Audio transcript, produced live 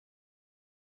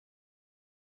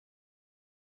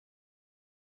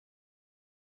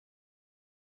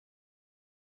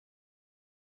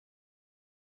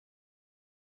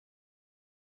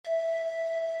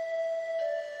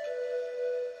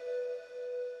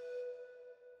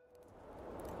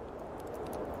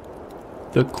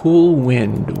The cool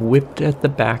wind whipped at the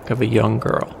back of a young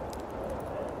girl.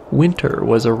 Winter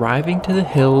was arriving to the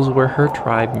hills where her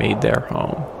tribe made their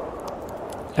home.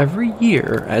 Every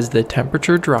year, as the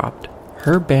temperature dropped,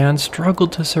 her band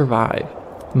struggled to survive,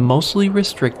 mostly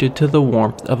restricted to the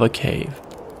warmth of a cave.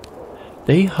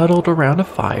 They huddled around a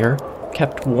fire,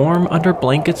 kept warm under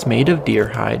blankets made of deer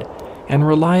hide, and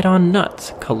relied on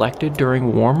nuts collected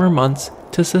during warmer months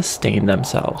to sustain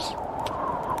themselves.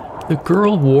 The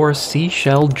girl wore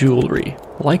seashell jewelry,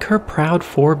 like her proud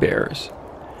forebears.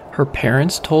 Her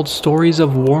parents told stories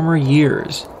of warmer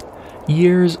years,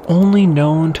 years only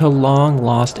known to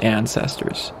long-lost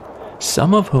ancestors,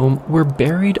 some of whom were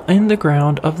buried in the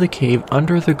ground of the cave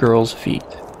under the girl's feet.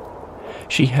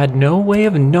 She had no way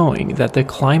of knowing that the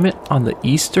climate on the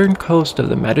eastern coast of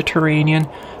the Mediterranean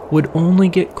would only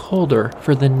get colder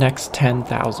for the next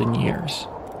 10,000 years.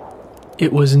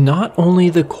 It was not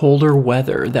only the colder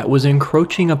weather that was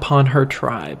encroaching upon her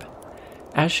tribe.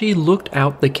 As she looked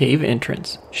out the cave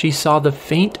entrance, she saw the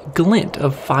faint glint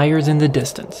of fires in the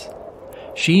distance.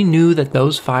 She knew that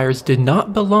those fires did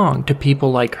not belong to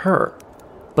people like her,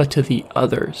 but to the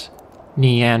others,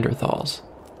 Neanderthals.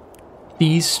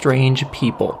 These strange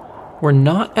people were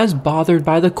not as bothered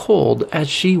by the cold as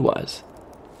she was.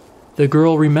 The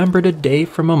girl remembered a day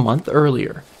from a month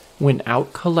earlier, when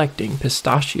out collecting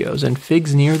pistachios and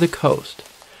figs near the coast,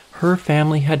 her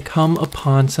family had come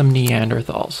upon some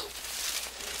Neanderthals.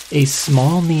 A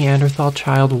small Neanderthal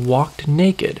child walked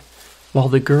naked, while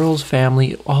the girl's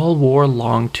family all wore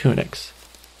long tunics.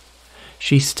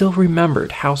 She still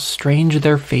remembered how strange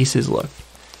their faces looked,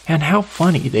 and how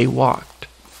funny they walked.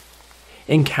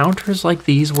 Encounters like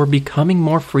these were becoming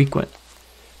more frequent.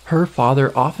 Her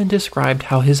father often described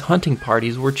how his hunting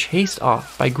parties were chased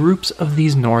off by groups of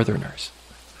these northerners.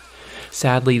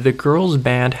 Sadly, the girl's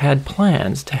band had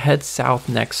plans to head south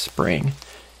next spring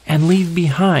and leave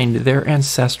behind their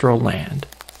ancestral land.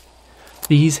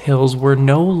 These hills were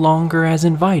no longer as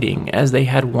inviting as they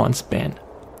had once been.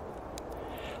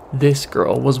 This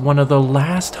girl was one of the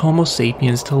last Homo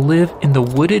sapiens to live in the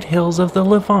wooded hills of the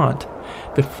Levant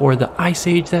before the Ice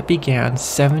Age that began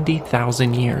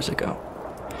 70,000 years ago.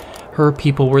 Her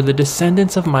people were the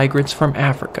descendants of migrants from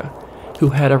Africa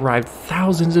who had arrived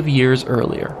thousands of years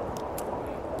earlier.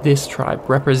 This tribe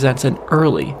represents an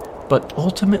early but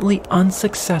ultimately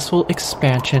unsuccessful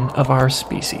expansion of our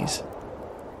species.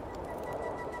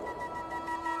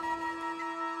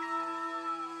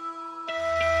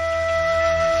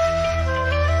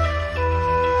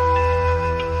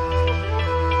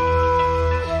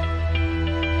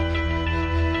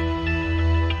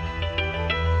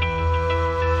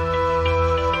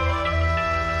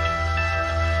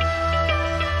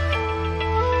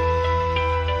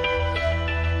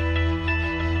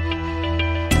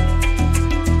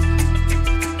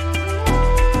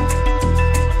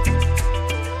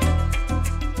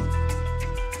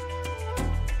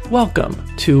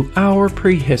 Welcome to Our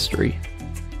Prehistory,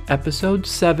 Episode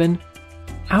 7,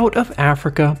 Out of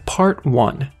Africa, Part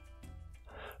 1.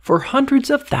 For hundreds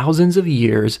of thousands of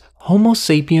years, Homo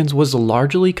sapiens was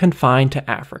largely confined to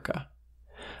Africa.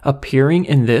 Appearing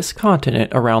in this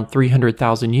continent around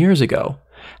 300,000 years ago,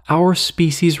 our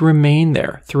species remained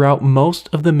there throughout most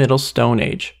of the Middle Stone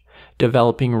Age,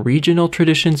 developing regional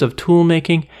traditions of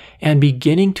toolmaking and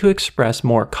beginning to express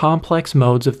more complex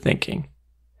modes of thinking.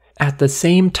 At the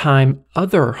same time,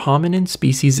 other hominin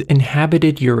species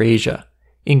inhabited Eurasia,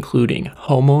 including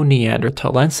Homo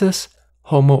neanderthalensis,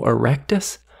 Homo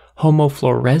erectus, Homo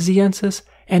floresiensis,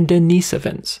 and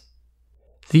denisovans.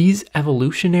 These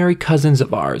evolutionary cousins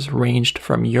of ours ranged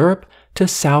from Europe to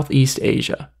Southeast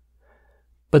Asia.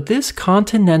 But this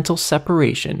continental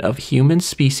separation of human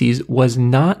species was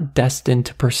not destined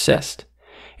to persist,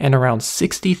 and around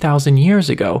 60,000 years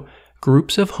ago,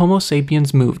 groups of Homo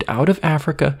sapiens moved out of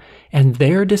Africa, and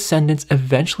their descendants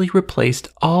eventually replaced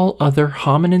all other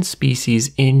hominin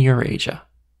species in Eurasia.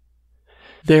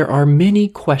 There are many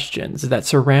questions that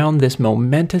surround this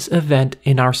momentous event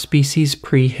in our species'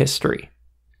 prehistory.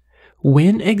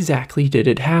 When exactly did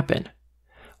it happen?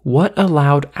 What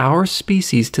allowed our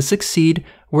species to succeed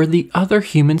where the other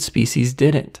human species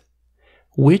didn't?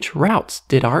 Which routes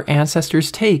did our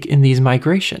ancestors take in these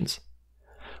migrations?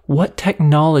 What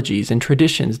technologies and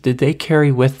traditions did they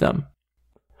carry with them?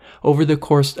 Over the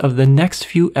course of the next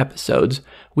few episodes,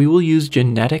 we will use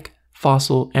genetic,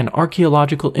 fossil, and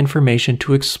archaeological information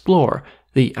to explore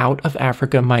the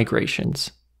out-of-Africa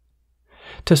migrations.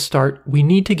 To start, we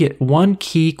need to get one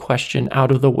key question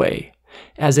out of the way,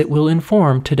 as it will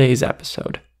inform today's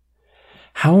episode.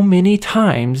 How many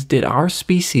times did our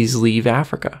species leave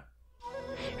Africa?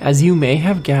 As you may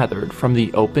have gathered from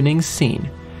the opening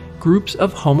scene, groups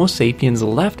of Homo sapiens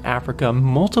left Africa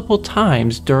multiple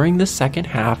times during the second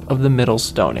half of the Middle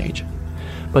Stone Age,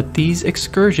 but these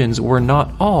excursions were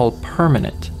not all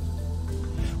permanent.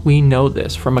 We know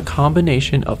this from a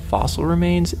combination of fossil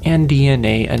remains and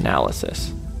DNA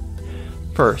analysis.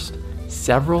 First,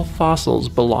 several fossils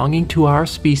belonging to our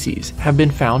species have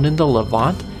been found in the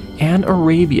Levant and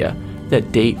Arabia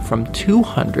that date from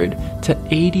 200 to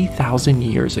 80,000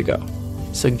 years ago,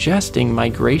 suggesting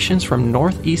migrations from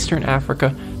northeastern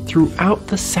Africa throughout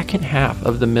the second half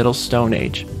of the Middle Stone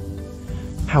Age.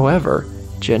 However,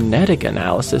 genetic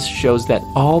analysis shows that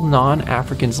all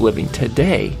non-Africans living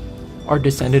today are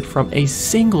descended from a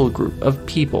single group of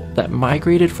people that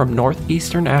migrated from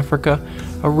northeastern Africa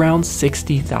around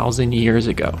 60,000 years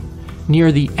ago,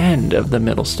 near the end of the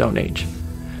Middle Stone Age.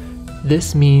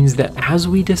 This means that as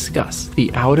we discuss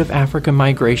the out-of-Africa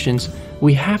migrations,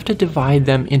 we have to divide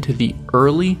them into the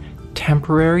early,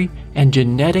 temporary, and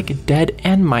genetic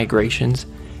dead-end migrations,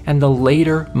 and the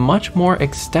later, much more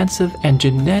extensive and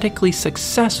genetically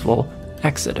successful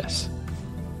exodus.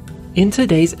 In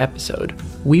today's episode,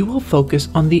 we will focus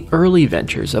on the early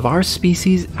ventures of our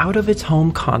species out of its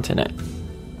home continent.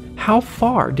 How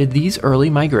far did these early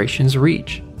migrations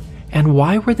reach? And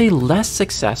why were they less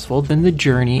successful than the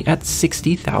journey at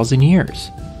 60,000 years?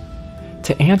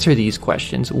 To answer these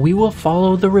questions, we will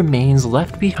follow the remains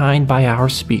left behind by our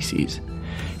species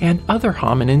and other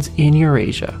hominins in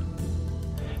Eurasia.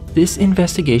 This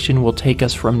investigation will take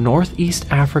us from Northeast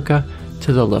Africa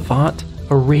to the Levant,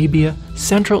 Arabia,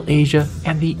 Central Asia,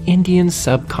 and the Indian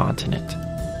subcontinent.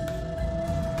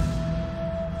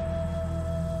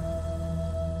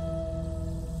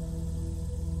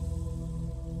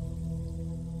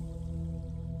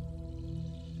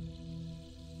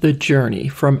 The journey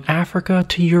from Africa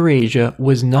to Eurasia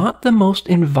was not the most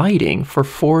inviting for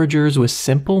foragers with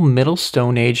simple Middle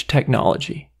Stone Age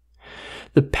technology.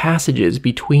 The passages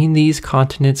between these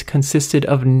continents consisted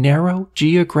of narrow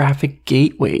geographic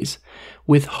gateways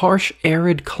with harsh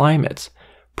arid climates,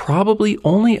 probably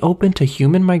only open to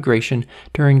human migration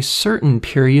during certain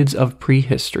periods of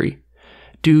prehistory,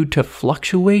 due to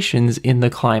fluctuations in the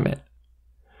climate.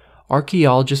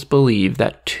 Archaeologists believe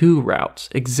that two routes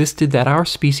existed that our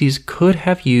species could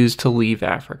have used to leave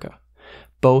Africa,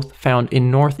 both found in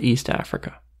Northeast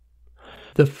Africa.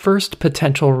 The first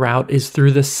potential route is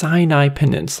through the Sinai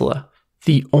Peninsula,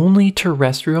 the only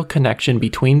terrestrial connection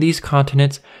between these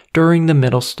continents during the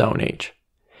Middle Stone Age.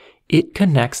 It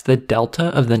connects the delta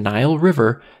of the Nile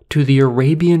River to the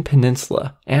Arabian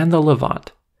Peninsula and the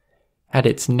Levant. At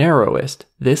its narrowest,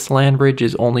 this land bridge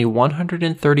is only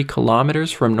 130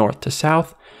 kilometers from north to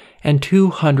south and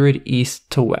 200 east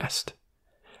to west.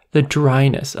 The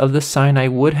dryness of the Sinai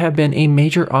would have been a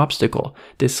major obstacle,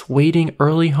 dissuading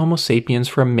early Homo sapiens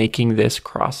from making this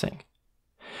crossing.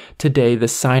 Today, the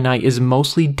Sinai is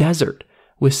mostly desert,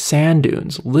 with sand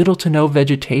dunes, little to no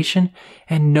vegetation,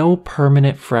 and no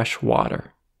permanent fresh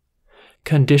water.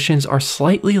 Conditions are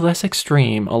slightly less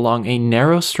extreme along a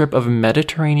narrow strip of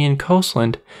Mediterranean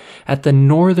coastland at the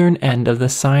northern end of the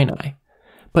Sinai,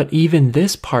 but even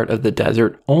this part of the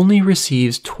desert only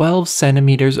receives 12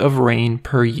 centimeters of rain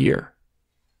per year.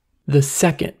 The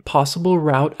second possible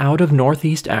route out of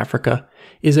Northeast Africa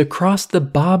is across the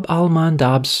Bab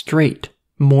al-Mandab Strait,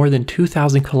 more than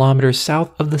 2,000 kilometers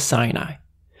south of the Sinai.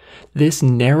 This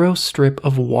narrow strip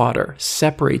of water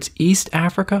separates East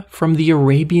Africa from the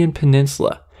Arabian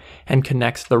Peninsula and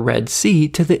connects the Red Sea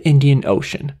to the Indian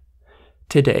Ocean.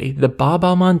 Today, the Bab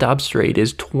al-Mandab Strait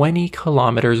is 20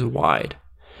 kilometers wide,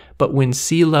 but when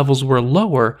sea levels were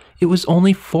lower, it was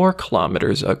only 4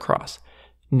 kilometers across,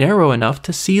 narrow enough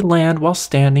to see land while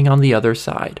standing on the other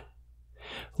side.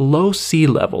 Low sea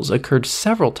levels occurred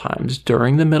several times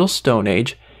during the Middle Stone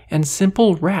Age, and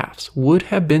simple rafts would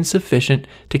have been sufficient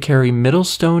to carry Middle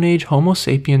Stone Age Homo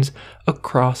sapiens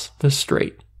across the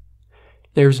strait.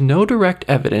 There's no direct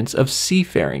evidence of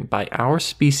seafaring by our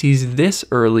species this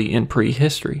early in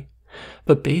prehistory,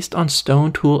 but based on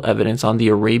stone tool evidence on the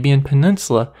Arabian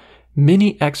Peninsula,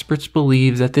 many experts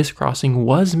believe that this crossing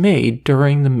was made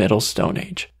during the Middle Stone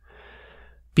Age.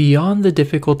 Beyond the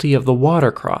difficulty of the water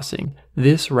crossing,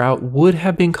 this route would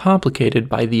have been complicated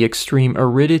by the extreme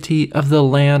aridity of the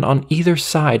land on either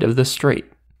side of the strait.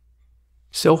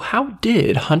 So how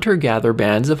did hunter-gatherer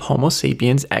bands of Homo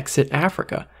sapiens exit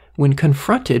Africa when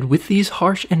confronted with these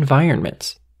harsh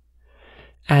environments?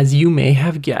 As you may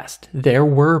have guessed, there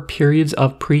were periods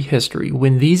of prehistory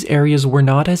when these areas were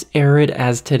not as arid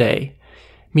as today,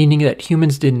 meaning that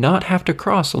humans did not have to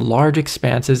cross large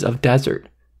expanses of desert.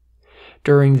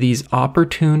 During these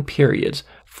opportune periods,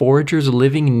 foragers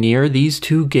living near these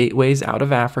two gateways out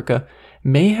of Africa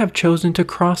may have chosen to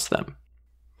cross them.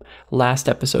 Last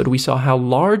episode, we saw how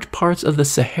large parts of the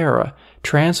Sahara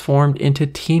transformed into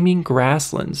teeming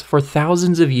grasslands for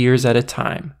thousands of years at a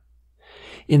time.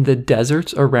 In the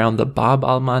deserts around the Bab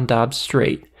al-Mandab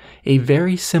Strait, a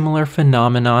very similar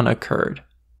phenomenon occurred.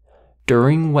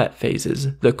 During wet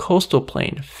phases, the coastal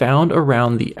plain found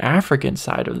around the African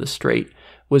side of the strait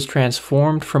was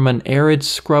transformed from an arid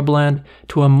scrubland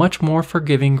to a much more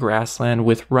forgiving grassland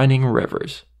with running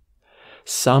rivers.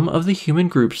 Some of the human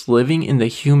groups living in the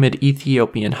humid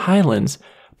Ethiopian highlands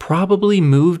probably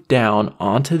moved down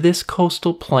onto this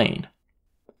coastal plain.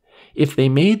 If they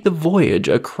made the voyage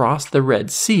across the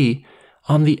Red Sea,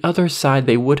 on the other side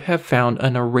they would have found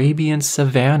an Arabian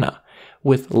savanna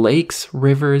with lakes,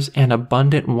 rivers, and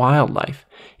abundant wildlife,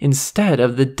 instead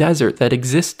of the desert that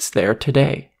exists there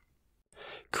today.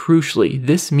 Crucially,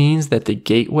 this means that the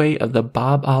gateway of the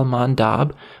Bab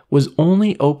al-Mandab was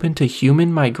only open to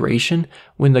human migration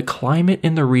when the climate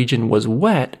in the region was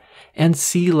wet and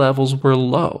sea levels were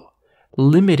low,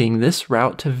 limiting this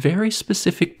route to very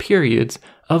specific periods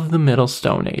of the Middle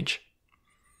Stone Age.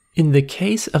 In the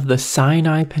case of the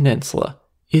Sinai Peninsula,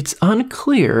 it's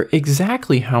unclear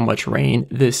exactly how much rain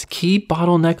this key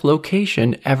bottleneck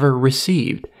location ever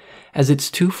received, as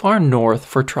it's too far north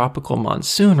for tropical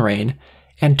monsoon rain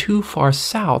and too far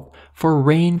south for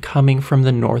rain coming from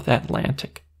the North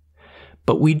Atlantic.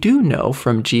 But we do know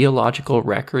from geological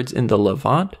records in the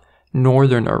Levant,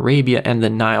 northern Arabia, and the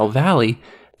Nile Valley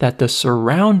that the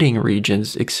surrounding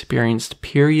regions experienced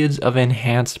periods of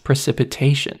enhanced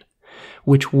precipitation,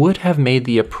 which would have made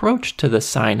the approach to the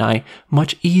Sinai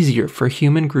much easier for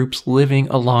human groups living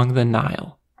along the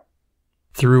Nile.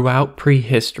 Throughout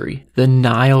prehistory, the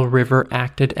Nile River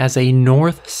acted as a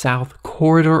north-south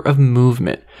corridor of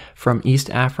movement from East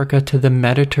Africa to the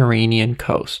Mediterranean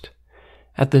coast.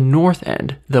 At the north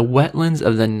end, the wetlands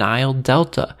of the Nile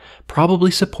Delta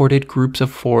probably supported groups of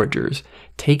foragers,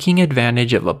 taking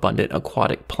advantage of abundant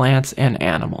aquatic plants and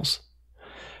animals.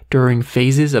 During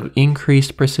phases of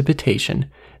increased precipitation,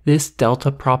 this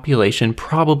delta population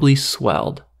probably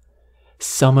swelled.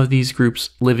 Some of these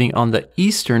groups living on the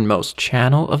easternmost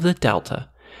channel of the delta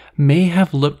may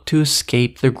have looked to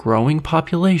escape the growing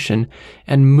population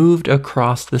and moved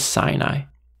across the Sinai.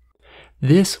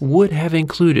 This would have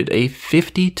included a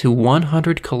 50 to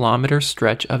 100 kilometer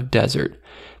stretch of desert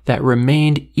that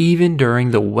remained even during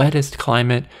the wettest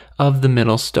climate of the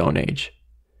Middle Stone Age.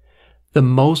 The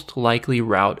most likely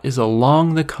route is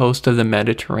along the coast of the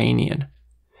Mediterranean.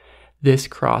 This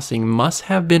crossing must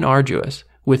have been arduous,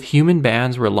 with human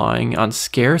bands relying on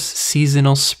scarce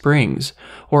seasonal springs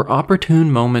or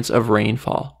opportune moments of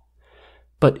rainfall.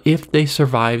 But if they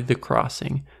survived the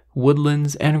crossing,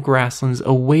 woodlands and grasslands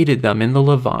awaited them in the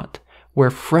Levant, where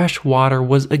fresh water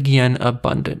was again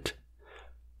abundant.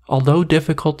 Although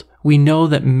difficult, we know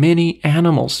that many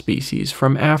animal species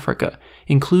from Africa,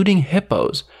 including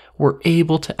hippos, were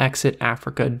able to exit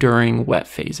Africa during wet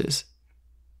phases.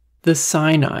 The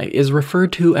Sinai is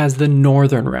referred to as the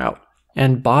northern route,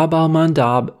 and Bab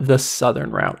al-Mandab the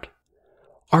southern route.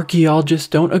 Archaeologists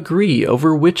don't agree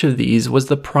over which of these was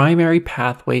the primary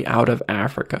pathway out of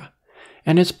Africa,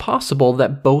 and it's possible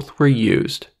that both were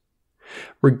used.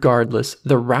 Regardless,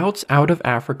 the routes out of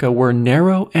Africa were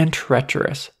narrow and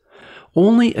treacherous,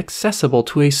 only accessible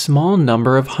to a small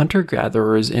number of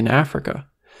hunter-gatherers in Africa,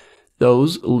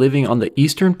 those living on the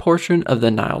eastern portion of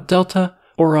the Nile Delta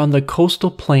or on the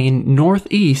coastal plain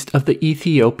northeast of the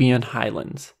Ethiopian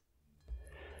highlands.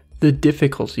 The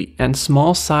difficulty and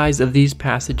small size of these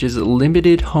passages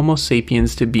limited Homo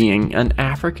sapiens to being an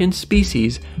African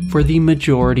species for the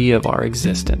majority of our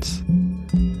existence.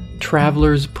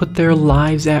 Travelers put their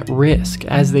lives at risk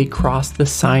as they crossed the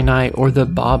Sinai or the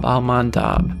Bab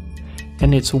al-Mandab,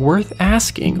 and it's worth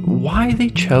asking why they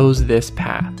chose this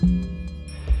path.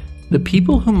 The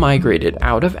people who migrated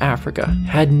out of Africa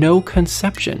had no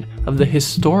conception of the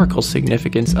historical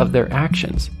significance of their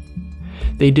actions.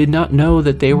 They did not know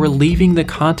that they were leaving the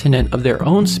continent of their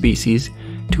own species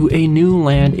to a new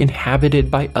land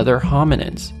inhabited by other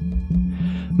hominins.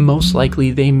 Most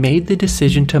likely, they made the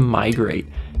decision to migrate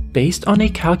based on a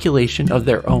calculation of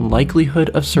their own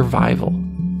likelihood of survival.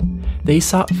 They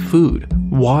sought food,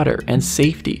 water, and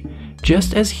safety,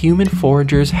 just as human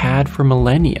foragers had for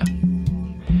millennia.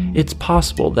 It's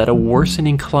possible that a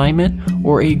worsening climate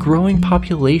or a growing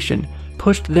population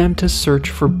pushed them to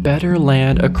search for better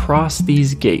land across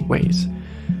these gateways.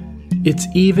 It's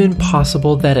even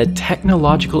possible that a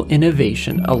technological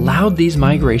innovation allowed these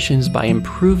migrations by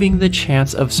improving the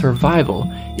chance of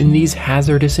survival in these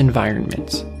hazardous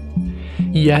environments.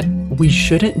 Yet, we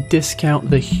shouldn't discount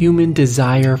the human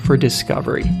desire for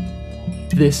discovery.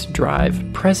 This drive,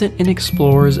 present in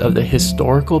explorers of the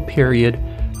historical period,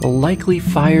 likely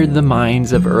fired the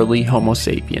minds of early Homo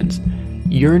sapiens,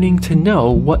 yearning to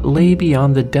know what lay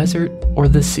beyond the desert or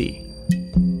the sea.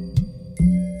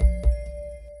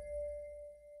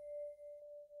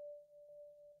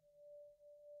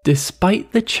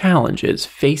 Despite the challenges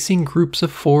facing groups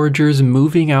of foragers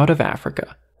moving out of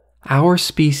Africa, our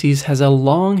species has a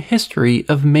long history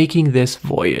of making this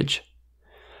voyage.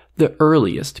 The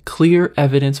earliest clear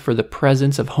evidence for the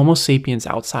presence of Homo sapiens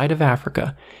outside of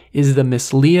Africa is the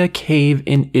Mislia cave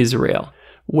in Israel,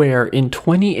 where in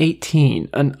 2018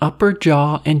 an upper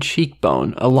jaw and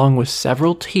cheekbone along with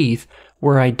several teeth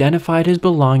were identified as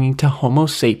belonging to Homo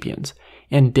sapiens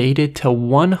and dated to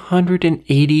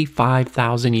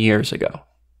 185,000 years ago.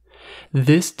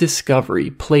 This discovery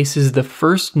places the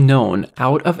first known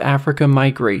out-of-Africa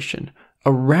migration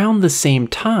around the same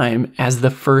time as the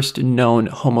first known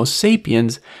Homo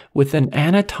sapiens with an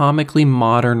anatomically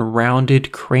modern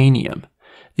rounded cranium,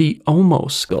 the Homo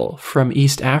skull from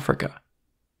East Africa.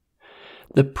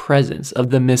 The presence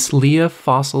of the Mislia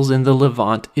fossils in the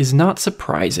Levant is not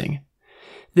surprising.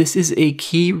 This is a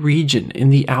key region in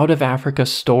the out-of-Africa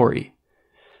story.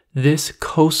 This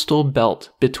coastal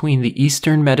belt between the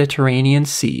eastern Mediterranean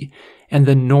Sea and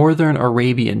the northern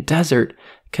Arabian Desert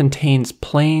contains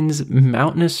plains,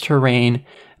 mountainous terrain,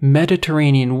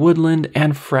 Mediterranean woodland,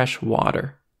 and fresh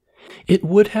water. It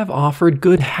would have offered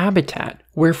good habitat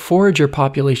where forager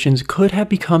populations could have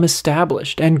become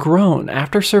established and grown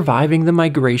after surviving the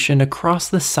migration across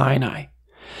the Sinai.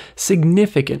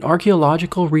 Significant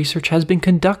archaeological research has been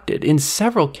conducted in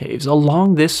several caves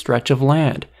along this stretch of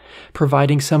land,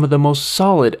 providing some of the most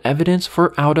solid evidence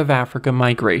for out-of-Africa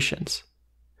migrations.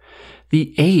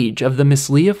 The age of the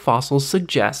Mislia fossils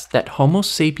suggests that Homo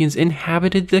sapiens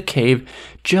inhabited the cave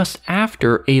just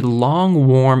after a long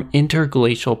warm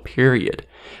interglacial period,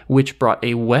 which brought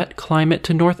a wet climate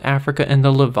to North Africa and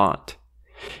the Levant.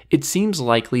 It seems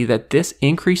likely that this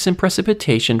increase in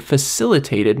precipitation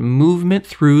facilitated movement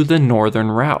through the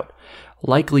northern route,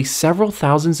 likely several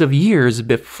thousands of years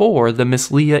before the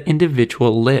Mislia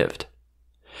individual lived.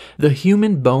 The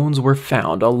human bones were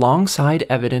found alongside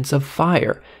evidence of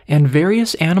fire and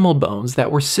various animal bones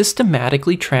that were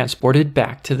systematically transported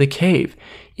back to the cave,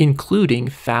 including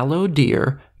fallow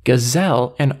deer,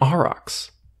 gazelle, and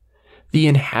aurochs. The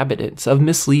inhabitants of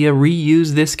Mislia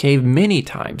reused this cave many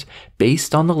times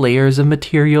based on the layers of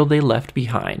material they left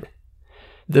behind.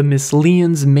 The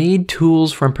Mislians made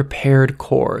tools from prepared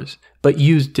cores, but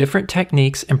used different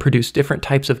techniques and produced different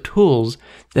types of tools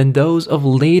than those of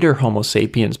later Homo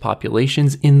sapiens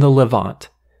populations in the Levant.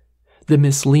 The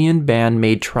Mislian band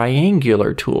made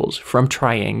triangular tools from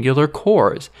triangular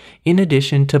cores, in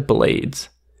addition to blades.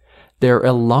 Their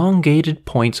elongated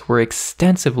points were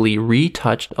extensively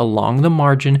retouched along the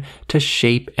margin to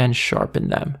shape and sharpen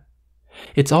them.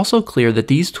 It's also clear that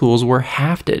these tools were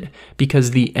hafted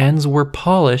because the ends were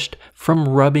polished from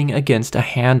rubbing against a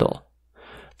handle.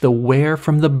 The wear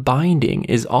from the binding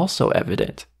is also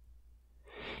evident.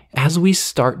 As we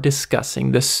start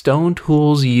discussing the stone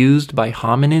tools used by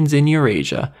hominins in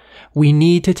Eurasia, we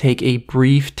need to take a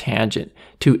brief tangent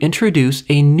to introduce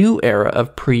a new era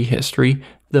of prehistory,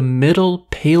 the Middle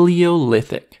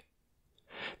Paleolithic.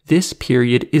 This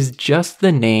period is just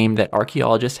the name that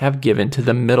archaeologists have given to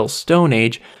the Middle Stone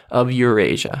Age of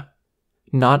Eurasia.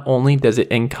 Not only does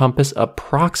it encompass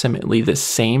approximately the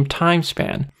same time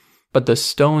span, but the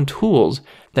stone tools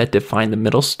that define the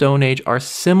Middle Stone Age are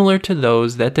similar to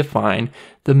those that define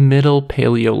the Middle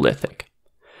Paleolithic.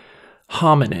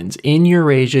 Hominins in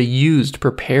Eurasia used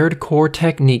prepared core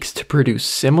techniques to produce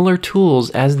similar tools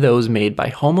as those made by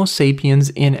Homo sapiens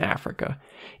in Africa,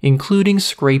 including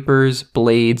scrapers,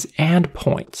 blades, and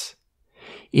points.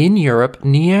 In Europe,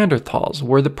 Neanderthals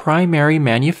were the primary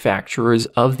manufacturers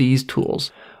of these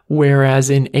tools, whereas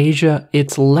in Asia,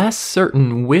 it's less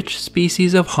certain which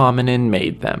species of hominin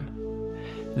made them.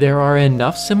 There are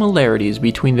enough similarities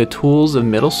between the tools of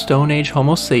Middle Stone Age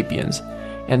Homo sapiens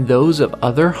and those of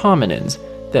other hominins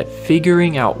that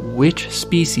figuring out which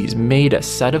species made a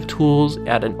set of tools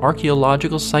at an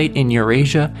archaeological site in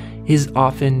Eurasia is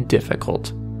often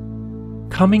difficult.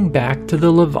 Coming back to the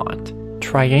Levant,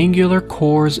 triangular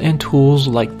cores and tools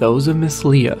like those of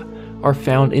Mislia are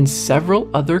found in several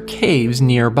other caves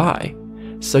nearby,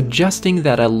 suggesting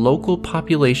that a local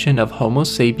population of Homo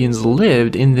sapiens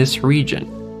lived in this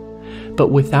region. But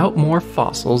without more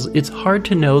fossils, it's hard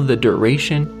to know the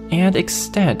duration and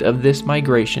extent of this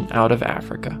migration out of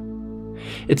Africa.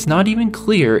 It's not even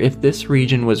clear if this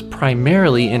region was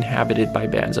primarily inhabited by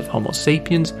bands of Homo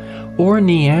sapiens or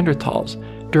Neanderthals,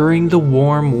 during the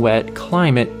warm, wet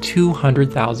climate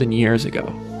 200,000 years ago.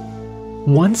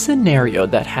 One scenario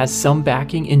that has some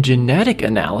backing in genetic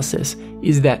analysis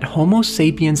is that Homo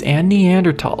sapiens and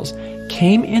Neanderthals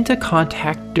came into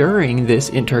contact during this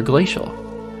interglacial.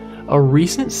 A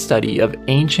recent study of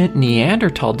ancient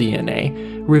Neanderthal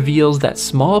DNA reveals that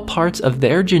small parts of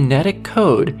their genetic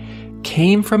code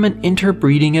came from an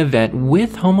interbreeding event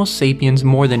with Homo sapiens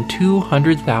more than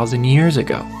 200,000 years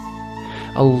ago.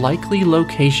 A likely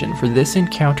location for this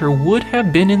encounter would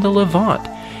have been in the Levant,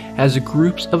 as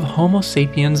groups of Homo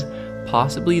sapiens,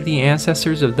 possibly the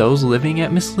ancestors of those living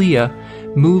at Mislia,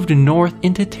 moved north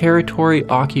into territory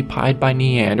occupied by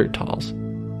Neanderthals.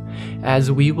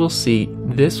 As we will see,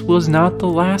 this was not the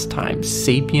last time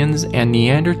sapiens and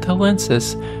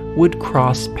Neanderthalensis would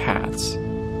cross paths.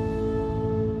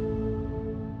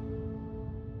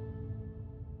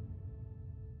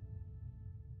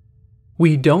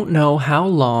 We don't know how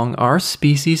long our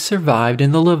species survived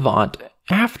in the Levant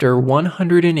after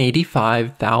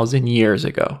 185,000 years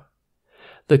ago.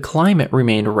 The climate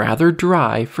remained rather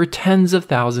dry for tens of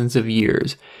thousands of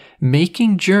years,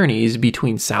 making journeys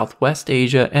between Southwest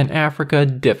Asia and Africa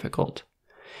difficult.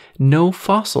 No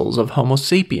fossils of Homo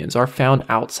sapiens are found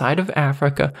outside of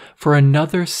Africa for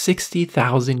another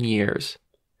 60,000 years.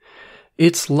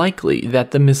 It's likely that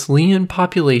the Mislian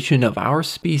population of our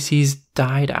species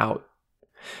died out.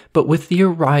 But with the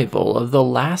arrival of the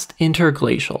last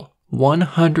interglacial,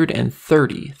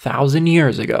 130,000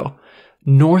 years ago,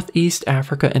 Northeast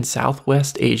Africa and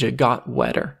Southwest Asia got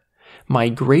wetter.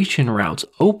 Migration routes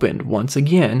opened once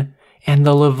again, and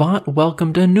the Levant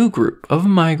welcomed a new group of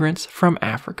migrants from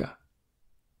Africa.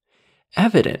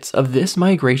 Evidence of this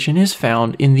migration is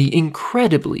found in the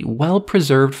incredibly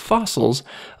well-preserved fossils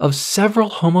of several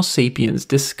Homo sapiens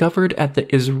discovered at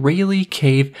the Israeli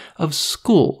cave of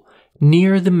Skul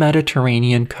near the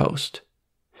Mediterranean coast.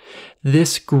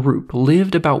 This group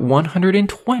lived about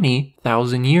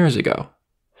 120,000 years ago.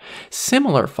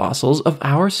 Similar fossils of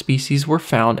our species were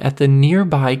found at the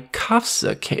nearby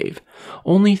Kafsa cave,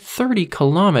 only 30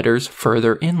 kilometers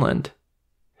further inland.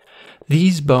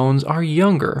 These bones are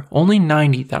younger, only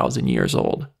 90,000 years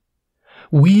old.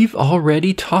 We've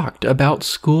already talked about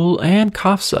Skul and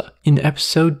Kafsa in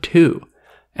episode 2,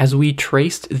 as we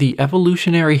traced the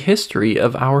evolutionary history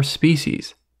of our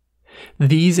species.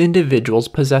 These individuals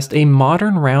possessed a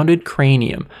modern rounded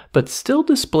cranium, but still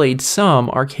displayed some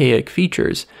archaic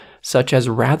features, such as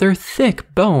rather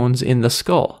thick bones in the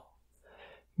skull.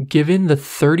 Given the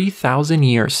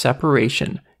 30,000-year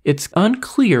separation, it's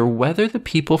unclear whether the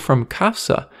people from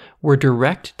Kafsa were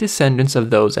direct descendants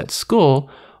of those at Skul,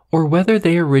 or whether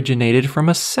they originated from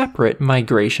a separate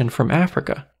migration from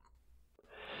Africa.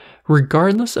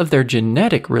 Regardless of their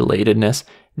genetic relatedness,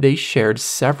 they shared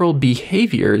several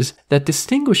behaviors that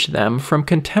distinguished them from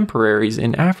contemporaries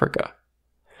in Africa.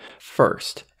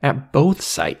 First, at both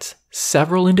sites,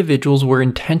 several individuals were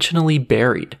intentionally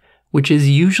buried, which is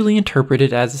usually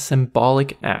interpreted as a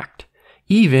symbolic act,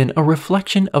 even a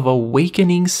reflection of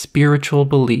awakening spiritual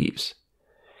beliefs.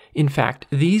 In fact,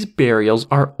 these burials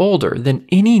are older than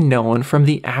any known from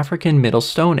the African Middle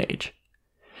Stone Age.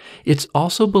 It's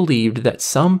also believed that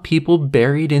some people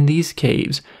buried in these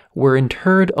caves were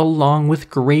interred along with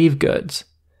grave goods.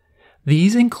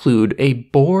 These include a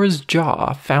boar's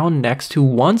jaw found next to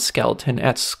one skeleton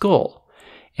at Skul,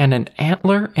 and an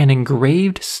antler and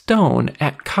engraved stone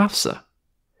at Kafsa.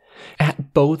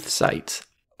 At both sites,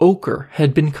 ochre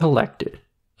had been collected,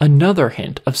 another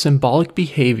hint of symbolic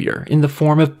behavior in the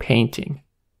form of painting.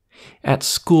 At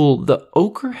Skul, the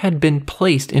ochre had been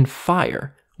placed in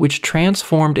fire, which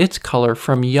transformed its color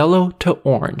from yellow to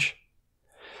orange.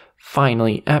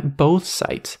 Finally, at both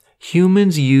sites,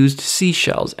 humans used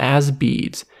seashells as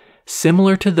beads,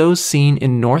 similar to those seen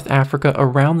in North Africa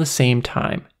around the same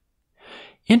time.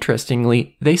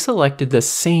 Interestingly, they selected the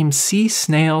same sea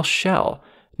snail shell,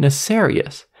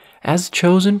 Nacerius, as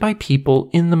chosen by people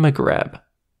in the Maghreb.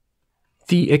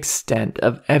 The extent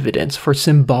of evidence for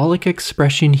symbolic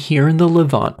expression here in the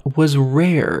Levant was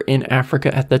rare in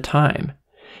Africa at the time,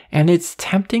 and it's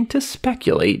tempting to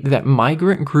speculate that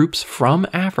migrant groups from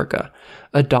Africa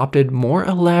adopted more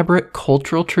elaborate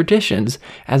cultural traditions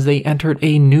as they entered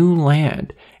a new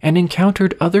land and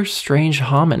encountered other strange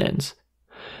hominins.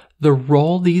 The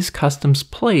role these customs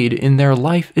played in their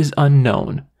life is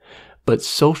unknown, but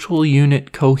social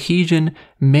unit cohesion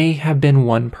may have been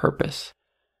one purpose.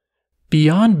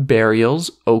 Beyond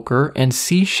burials, ochre, and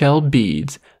seashell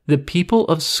beads, the people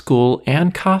of Skul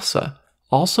and Kafsa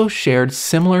also shared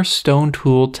similar stone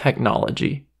tool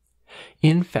technology.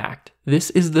 In fact, this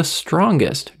is the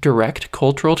strongest direct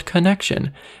cultural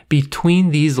connection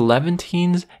between these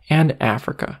Levantines and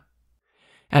Africa.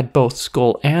 At both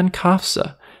Skull and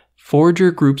Kafsa,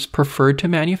 forager groups preferred to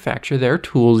manufacture their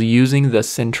tools using the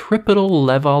centripetal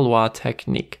Levallois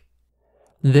technique.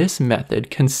 This method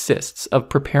consists of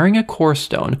preparing a core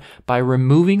stone by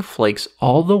removing flakes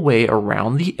all the way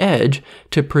around the edge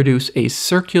to produce a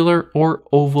circular or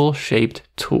oval-shaped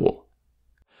tool.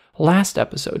 Last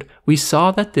episode, we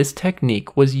saw that this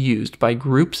technique was used by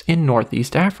groups in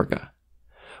Northeast Africa.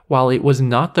 While it was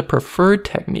not the preferred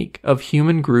technique of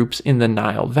human groups in the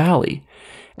Nile Valley,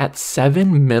 at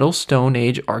 7 Middle Stone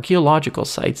Age archaeological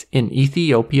sites in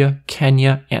Ethiopia,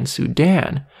 Kenya, and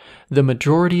Sudan, the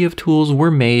majority of tools were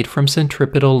made from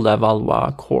centripetal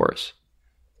Levallois cores.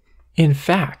 In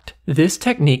fact, this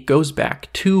technique goes back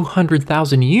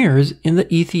 200,000 years in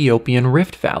the Ethiopian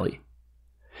Rift Valley.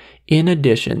 In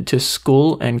addition to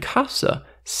Skull and Kafsa,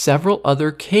 several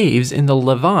other caves in the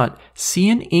Levant see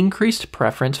an increased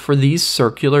preference for these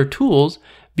circular tools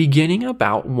beginning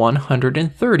about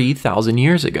 130,000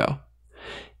 years ago.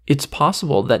 It's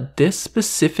possible that this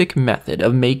specific method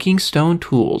of making stone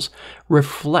tools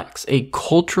reflects a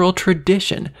cultural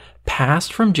tradition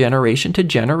passed from generation to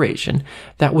generation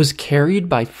that was carried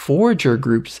by forager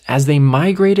groups as they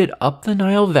migrated up the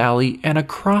Nile Valley and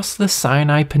across the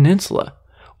Sinai Peninsula,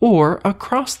 or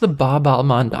across the Bab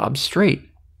al-Mandab Strait.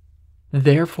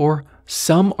 Therefore,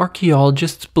 some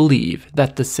archaeologists believe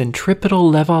that the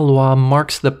centripetal Levallois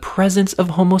marks the presence of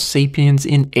Homo sapiens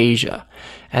in Asia,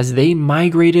 as they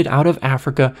migrated out of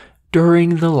Africa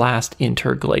during the last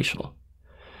interglacial.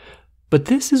 But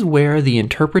this is where the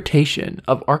interpretation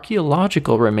of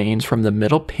archaeological remains from the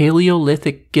Middle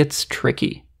Paleolithic gets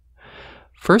tricky.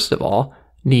 First of all,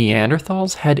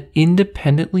 Neanderthals had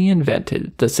independently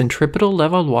invented the centripetal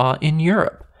Levallois in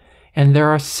Europe, and there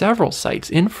are several sites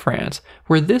in France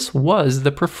where this was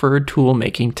the preferred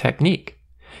tool-making technique,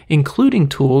 including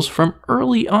tools from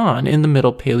early on in the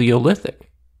Middle Paleolithic.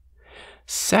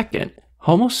 Second,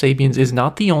 Homo sapiens is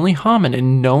not the only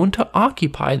hominin known to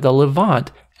occupy the Levant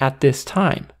at this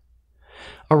time.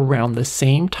 Around the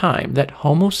same time that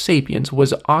Homo sapiens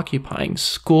was occupying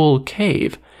Skull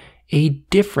Cave, a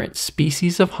different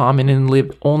species of hominin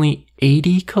lived only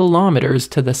 80 kilometers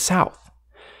to the south.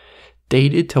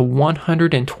 Dated to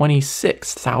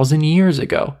 126,000 years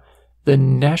ago, the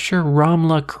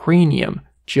Nesher-Ramla cranium,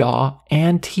 jaw,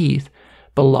 and teeth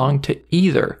belonged to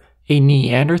either a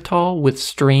Neanderthal with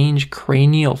strange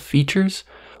cranial features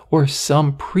or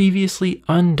some previously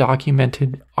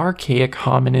undocumented archaic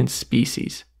hominin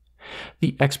species.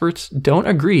 The experts don't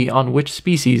agree on which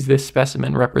species this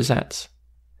specimen represents.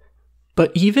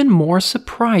 But even more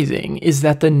surprising is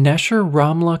that the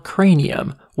Nesher-Ramla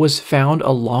cranium was found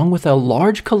along with a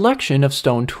large collection of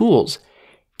stone tools,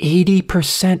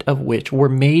 80% of which were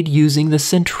made using the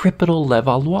centripetal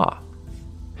Levallois.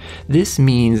 This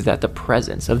means that the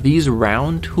presence of these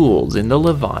round tools in the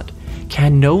Levant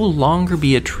can no longer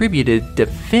be attributed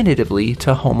definitively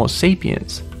to Homo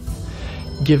sapiens.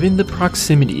 Given the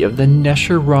proximity of the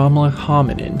Nesher-Ramla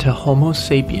hominin to Homo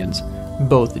sapiens,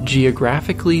 both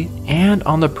geographically and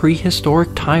on the prehistoric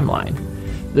timeline,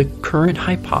 the current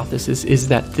hypothesis is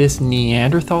that this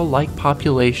Neanderthal-like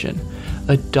population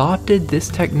adopted this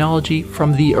technology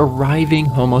from the arriving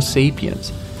Homo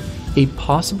sapiens, a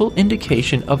possible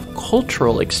indication of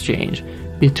cultural exchange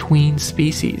between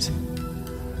species.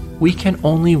 We can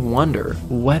only wonder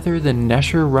whether the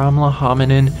Nesher-Ramla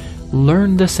hominin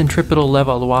learned the centripetal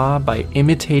Levallois by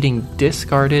imitating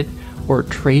discarded or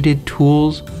traded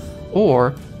tools,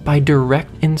 or by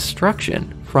direct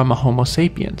instruction from a Homo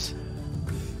sapiens.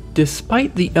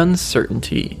 Despite the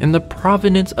uncertainty in the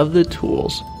provenance of the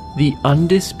tools, the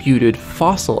undisputed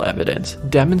fossil evidence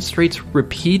demonstrates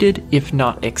repeated, if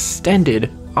not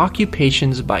extended,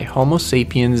 occupations by Homo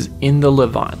sapiens in the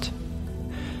Levant.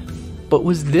 But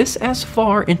was this as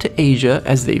far into Asia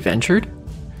as they ventured?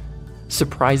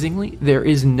 Surprisingly, there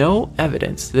is no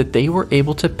evidence that they were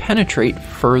able to penetrate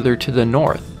further to the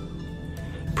north.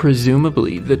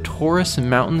 Presumably, the Taurus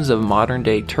Mountains of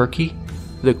modern-day Turkey,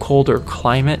 the colder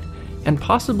climate, and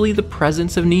possibly the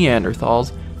presence of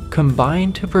Neanderthals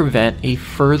combined to prevent a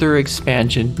further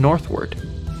expansion northward.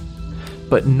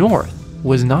 But north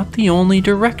was not the only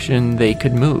direction they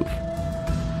could move.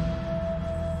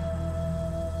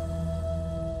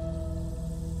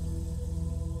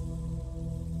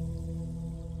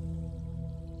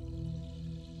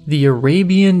 The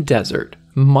Arabian Desert,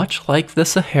 much like the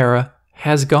Sahara,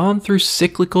 has gone through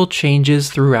cyclical changes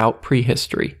throughout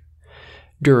prehistory.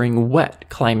 During wet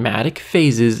climatic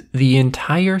phases, the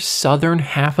entire southern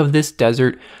half of this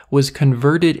desert was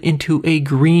converted into a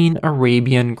green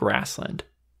Arabian grassland.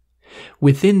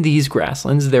 Within these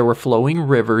grasslands, there were flowing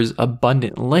rivers,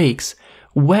 abundant lakes,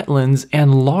 wetlands,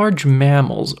 and large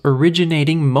mammals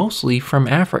originating mostly from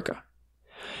Africa.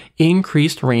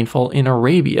 Increased rainfall in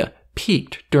Arabia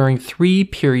peaked during 3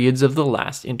 periods of the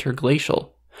last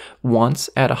interglacial, once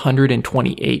at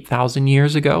 128,000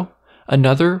 years ago,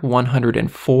 another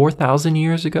 104,000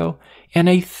 years ago, and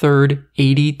a third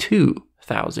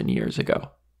 82,000 years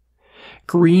ago.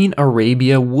 Green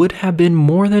Arabia would have been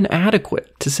more than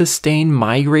adequate to sustain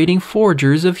migrating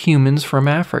foragers of humans from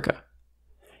Africa.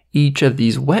 Each of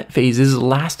these wet phases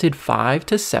lasted 5,000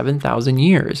 to 7,000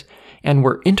 years and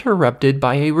were interrupted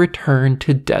by a return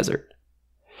to desert.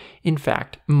 In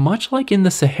fact, much like in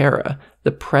the Sahara,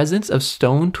 the presence of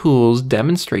stone tools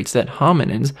demonstrates that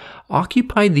hominins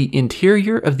occupied the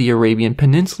interior of the Arabian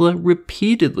Peninsula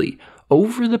repeatedly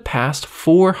over the past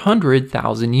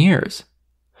 400,000 years.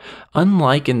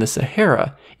 Unlike in the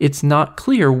Sahara, it's not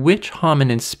clear which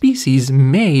hominin species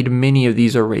made many of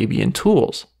these Arabian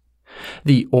tools.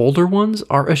 The older ones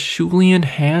are Acheulean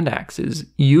hand axes,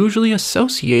 usually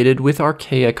associated with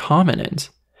archaic hominins.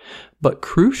 But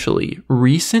crucially,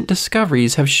 recent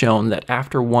discoveries have shown that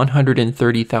after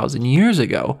 130,000 years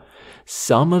ago,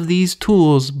 some of these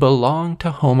tools belong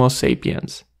to Homo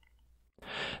sapiens.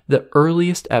 The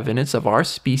earliest evidence of our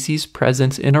species'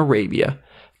 presence in Arabia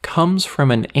comes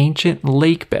from an ancient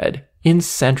lake bed in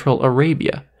central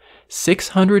Arabia,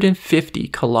 650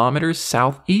 kilometers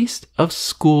southeast of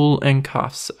Skul and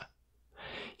Kafsa.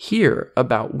 Here,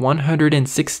 about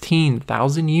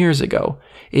 116,000 years ago,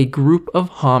 a group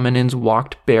of hominins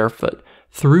walked barefoot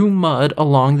through mud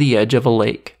along the edge of a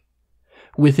lake.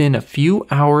 Within a few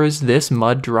hours, this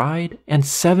mud dried, and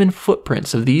 7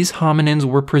 footprints of these hominins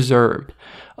were preserved,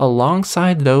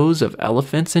 alongside those of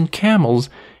elephants and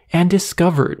camels, and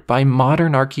discovered by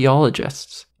modern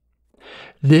archaeologists.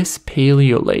 This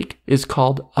paleolake is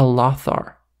called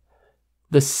Alathar.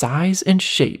 The size and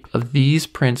shape of these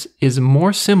prints is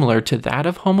more similar to that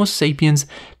of Homo sapiens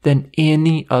than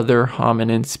any other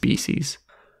hominin species.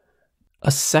 A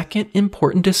second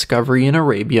important discovery in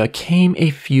Arabia came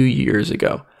a few years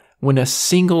ago, when a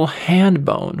single hand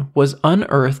bone was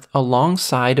unearthed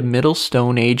alongside Middle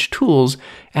Stone Age tools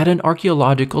at an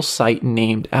archaeological site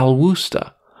named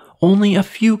Al-Wusta, only a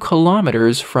few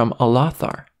kilometers from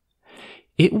Alathar.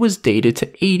 It was dated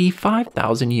to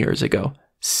 85,000 years ago,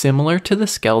 similar to the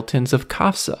skeletons of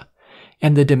Kafsa,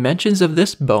 and the dimensions of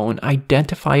this bone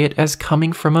identify it as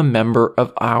coming from a member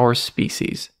of our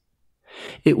species.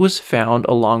 It was found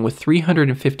along with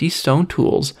 350 stone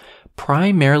tools,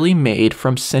 primarily made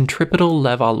from centripetal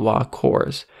Levallois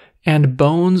cores, and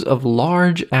bones of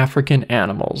large African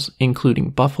animals, including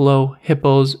buffalo,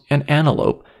 hippos, and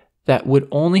antelope, that would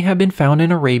only have been found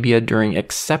in Arabia during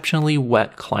exceptionally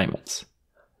wet climates.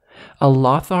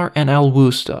 Alathar and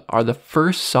Al-Wusta are the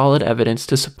first solid evidence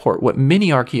to support what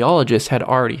many archaeologists had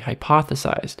already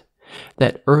hypothesized,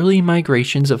 that early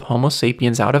migrations of Homo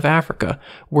sapiens out of Africa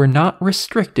were not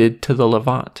restricted to the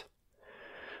Levant.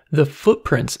 The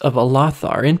footprints of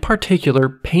Alathar in particular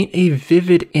paint a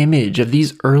vivid image of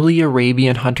these early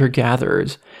Arabian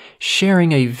hunter-gatherers,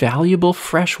 sharing a valuable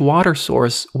fresh water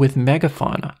source with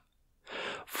megafauna.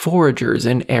 Foragers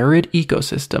in arid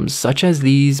ecosystems such as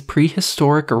these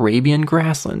prehistoric Arabian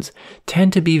grasslands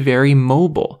tend to be very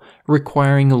mobile,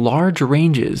 requiring large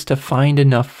ranges to find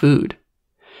enough food.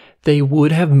 They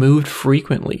would have moved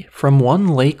frequently from one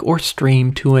lake or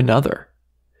stream to another.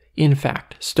 In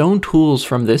fact, stone tools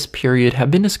from this period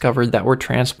have been discovered that were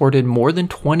transported more than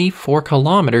 24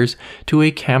 kilometers to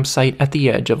a campsite at the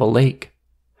edge of a lake.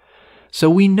 So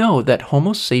we know that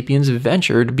Homo sapiens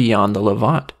ventured beyond the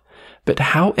Levant. But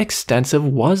how extensive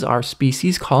was our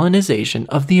species' colonization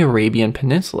of the Arabian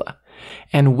Peninsula,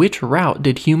 and which route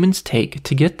did humans take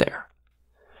to get there?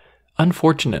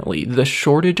 Unfortunately, the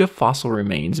shortage of fossil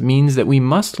remains means that we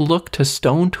must look to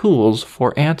stone tools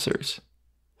for answers.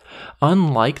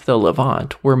 Unlike the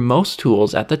Levant, where most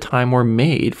tools at the time were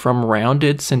made from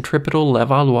rounded centripetal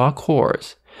Levallois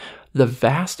cores, the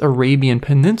vast Arabian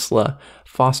Peninsula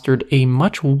fostered a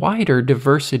much wider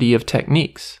diversity of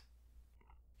techniques.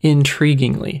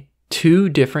 Intriguingly, 2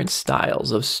 different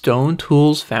styles of stone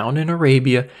tools found in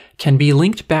Arabia can be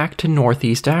linked back to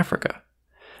Northeast Africa: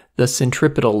 the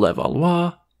centripetal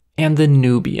Levallois and the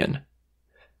Nubian.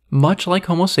 Much like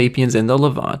Homo sapiens in the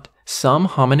Levant, some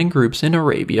hominin groups in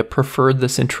Arabia preferred the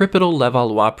centripetal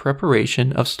Levallois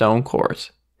preparation of stone cores.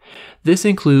 This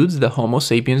includes the Homo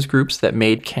sapiens groups that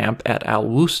made camp at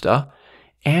Al-Wusta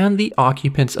and the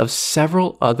occupants of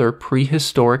several other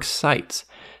prehistoric sites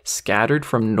scattered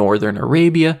from northern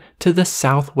Arabia to the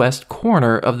southwest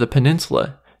corner of the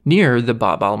peninsula, near the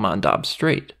Bab al-Mandab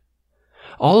Strait.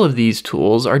 All of these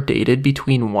tools are dated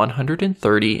between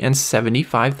 130 and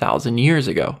 75,000 years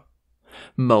ago.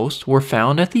 Most were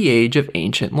found at the age of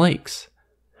ancient lakes.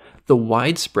 The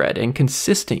widespread and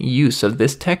consistent use of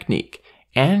this technique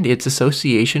and its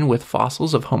association with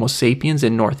fossils of Homo sapiens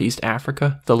in Northeast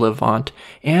Africa, the Levant,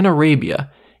 and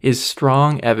Arabia is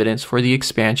strong evidence for the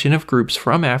expansion of groups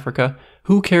from Africa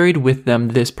who carried with them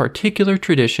this particular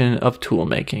tradition of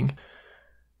toolmaking.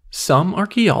 Some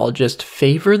archaeologists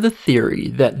favor the theory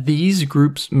that these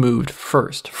groups moved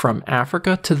first from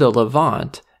Africa to the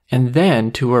Levant and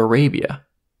then to Arabia.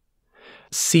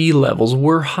 Sea levels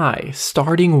were high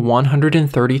starting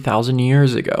 130,000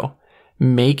 years ago,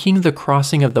 making the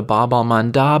crossing of the Bab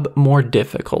al-Mandab more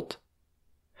difficult.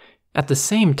 At the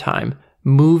same time,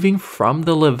 moving from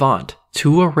the Levant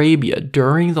to Arabia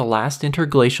during the last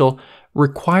interglacial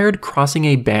required crossing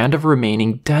a band of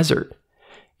remaining desert,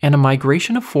 and a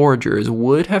migration of foragers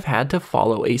would have had to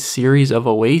follow a series of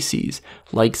oases,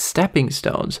 like stepping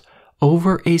stones,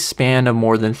 over a span of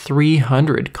more than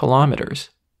 300 kilometers.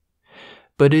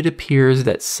 But it appears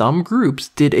that some groups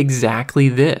did exactly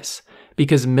this,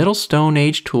 because Middle Stone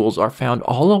Age tools are found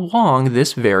all along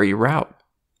this very route.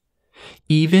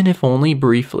 Even if only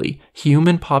briefly,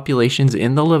 human populations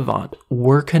in the Levant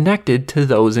were connected to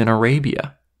those in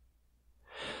Arabia.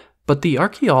 But the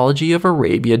archaeology of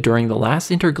Arabia during the last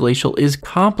interglacial is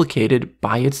complicated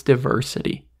by its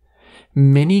diversity.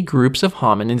 Many groups of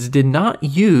hominins did not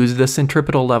use the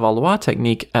centripetal Levallois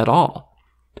technique at all.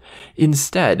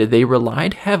 Instead, they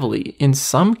relied heavily, in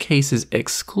some cases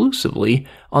exclusively,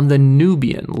 on the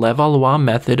Nubian Levallois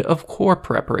method of core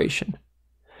preparation.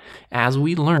 As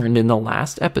we learned in the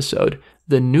last episode,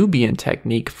 the Nubian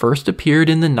technique first appeared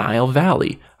in the Nile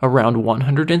Valley around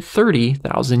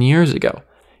 130,000 years ago,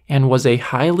 and was a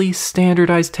highly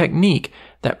standardized technique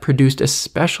that produced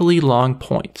especially long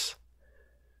points.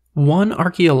 One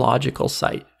archaeological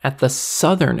site at the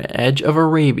southern edge of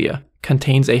Arabia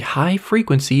contains a high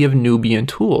frequency of Nubian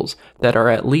tools that are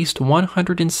at least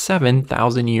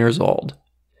 107,000 years old.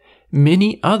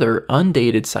 Many other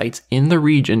undated sites in the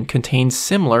region contain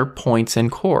similar points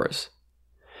and cores.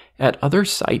 At other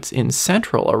sites in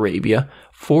central Arabia,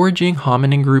 foraging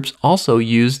hominin groups also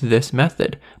used this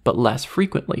method, but less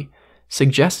frequently,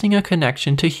 suggesting a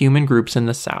connection to human groups in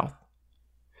the south.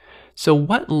 So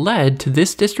what led to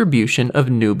this distribution of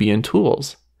Nubian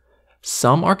tools?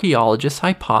 Some archaeologists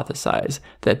hypothesize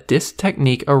that this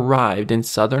technique arrived in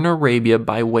southern Arabia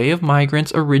by way of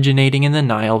migrants originating in the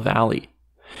Nile Valley.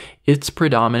 Its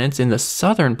predominance in the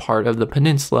southern part of the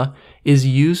peninsula is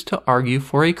used to argue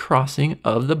for a crossing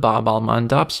of the Bab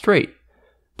al-Mandab Strait.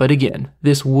 But again,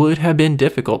 this would have been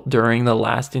difficult during the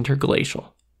last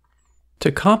interglacial.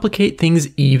 To complicate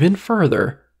things even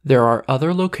further, there are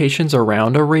other locations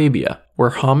around Arabia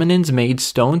where hominins made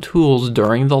stone tools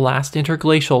during the last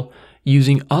interglacial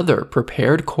using other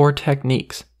prepared core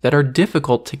techniques that are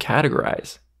difficult to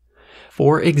categorize.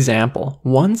 For example,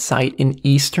 one site in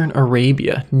eastern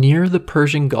Arabia near the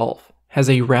Persian Gulf has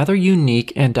a rather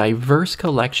unique and diverse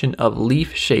collection of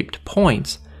leaf-shaped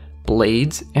points,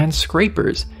 blades, and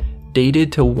scrapers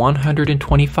dated to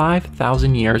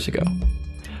 125,000 years ago.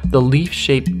 The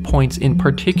leaf-shaped points in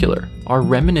particular are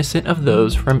reminiscent of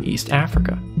those from East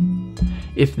Africa.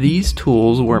 If these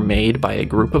tools were made by a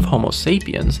group of Homo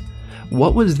sapiens,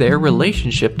 what was their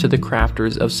relationship to the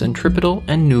crafters of centripetal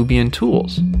and Nubian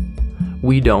tools?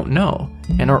 We don't know,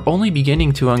 and are only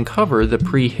beginning to uncover the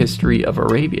prehistory of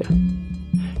Arabia.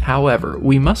 However,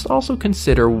 we must also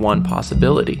consider one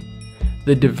possibility.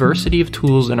 The diversity of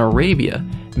tools in Arabia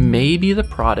may be the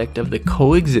product of the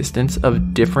coexistence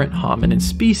of different hominin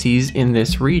species in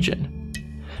this region.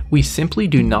 We simply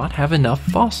do not have enough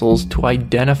fossils to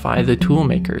identify the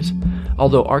toolmakers,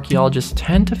 although archaeologists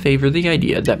tend to favor the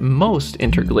idea that most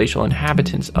interglacial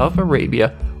inhabitants of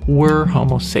Arabia were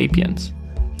Homo sapiens.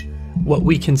 What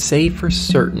we can say for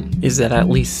certain is that at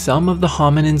least some of the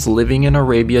hominins living in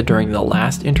Arabia during the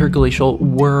last interglacial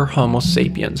were Homo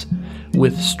sapiens,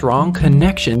 with strong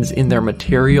connections in their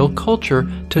material culture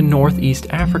to Northeast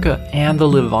Africa and the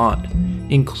Levant,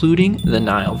 including the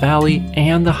Nile Valley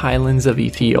and the highlands of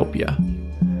Ethiopia.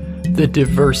 The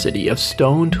diversity of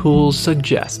stone tools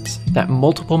suggests that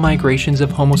multiple migrations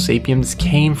of Homo sapiens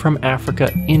came from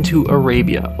Africa into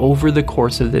Arabia over the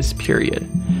course of this period,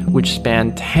 which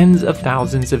spanned tens of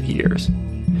thousands of years.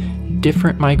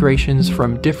 Different migrations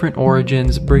from different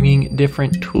origins bringing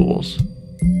different tools.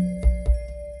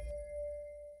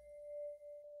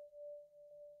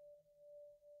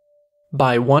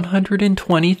 By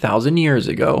 120,000 years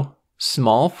ago,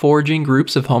 small foraging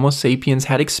groups of Homo sapiens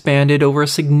had expanded over a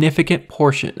significant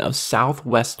portion of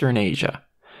southwestern Asia,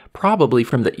 probably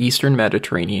from the eastern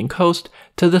Mediterranean coast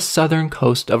to the southern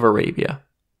coast of Arabia.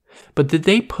 But did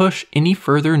they push any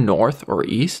further north or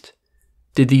east?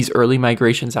 Did these early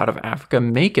migrations out of Africa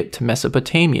make it to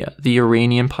Mesopotamia, the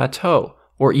Iranian plateau,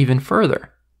 or even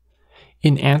further?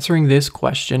 In answering this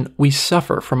question, we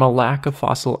suffer from a lack of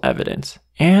fossil evidence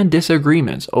and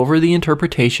disagreements over the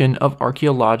interpretation of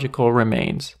archaeological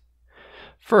remains.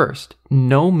 First,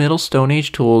 no Middle Stone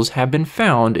Age tools have been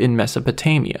found in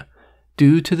Mesopotamia,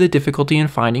 due to the difficulty in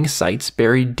finding sites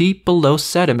buried deep below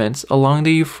sediments along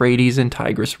the Euphrates and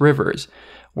Tigris rivers,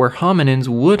 where hominins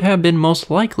would have been most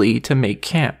likely to make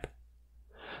camp.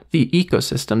 The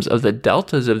ecosystems of the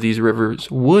deltas of these rivers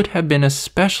would have been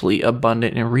especially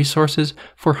abundant in resources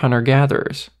for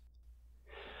hunter-gatherers.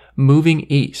 Moving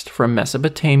east from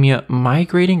Mesopotamia,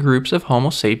 migrating groups of Homo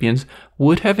sapiens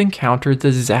would have encountered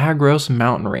the Zagros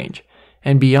mountain range,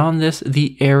 and beyond this,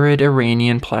 the arid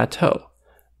Iranian plateau,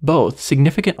 both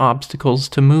significant obstacles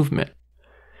to movement.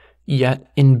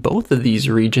 Yet, in both of these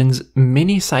regions,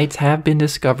 many sites have been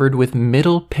discovered with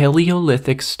Middle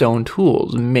Paleolithic stone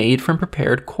tools made from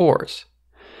prepared cores.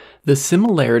 The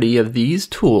similarity of these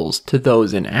tools to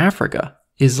those in Africa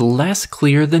is less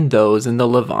clear than those in the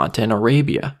Levant and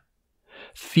Arabia.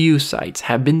 Few sites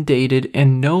have been dated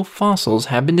and no fossils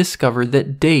have been discovered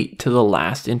that date to the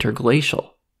last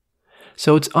interglacial.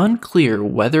 So it's unclear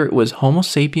whether it was Homo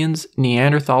sapiens,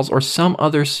 Neanderthals, or some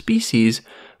other species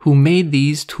who made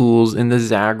these tools in the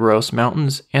Zagros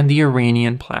Mountains and the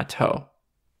Iranian Plateau.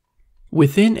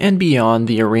 Within and beyond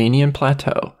the Iranian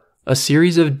Plateau, a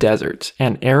series of deserts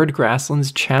and arid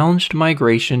grasslands challenged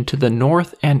migration to the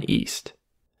north and east.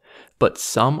 But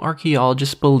some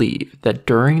archaeologists believe that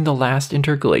during the last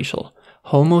interglacial,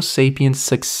 Homo sapiens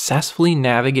successfully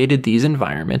navigated these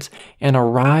environments and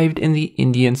arrived in the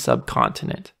Indian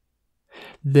subcontinent.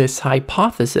 This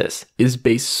hypothesis is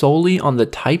based solely on the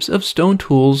types of stone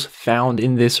tools found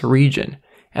in this region,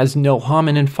 as no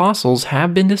hominin fossils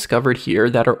have been discovered here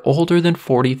that are older than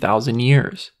 40,000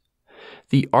 years.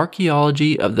 The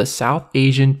archaeology of the South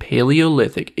Asian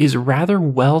Paleolithic is rather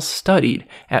well studied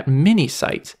at many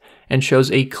sites and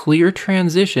shows a clear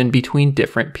transition between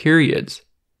different periods.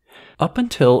 Up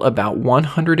until about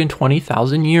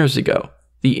 120,000 years ago,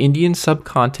 the Indian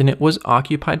subcontinent was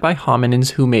occupied by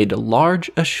hominins who made large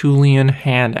Acheulean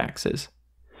hand axes.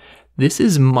 This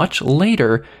is much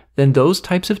later than those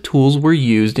types of tools were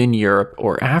used in Europe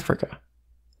or Africa.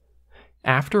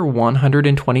 After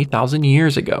 120,000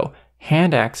 years ago,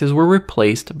 hand axes were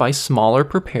replaced by smaller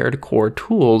prepared core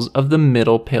tools of the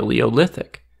Middle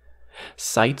Paleolithic.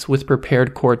 Sites with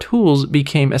prepared core tools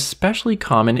became especially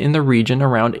common in the region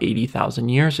around 80,000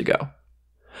 years ago.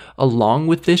 Along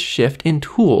with this shift in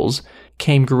tools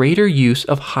came greater use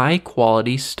of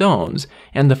high-quality stones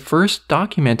and the first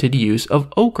documented use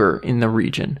of ochre in the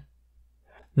region.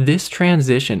 This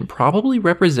transition probably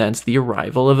represents the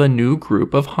arrival of a new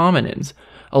group of hominins,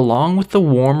 along with the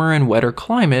warmer and wetter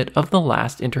climate of the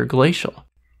last interglacial.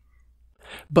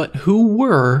 But who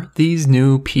were these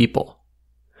new people?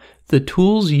 The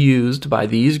tools used by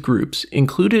these groups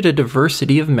included a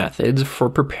diversity of methods for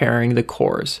preparing the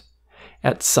cores.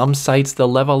 At some sites, the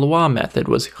Levallois method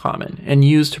was common and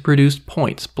used to produce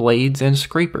points, blades, and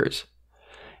scrapers.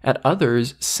 At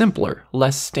others, simpler,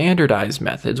 less standardized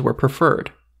methods were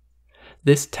preferred.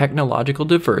 This technological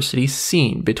diversity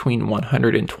seen between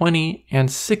 120 and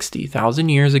 60,000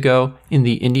 years ago in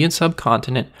the Indian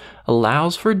subcontinent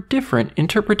allows for different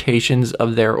interpretations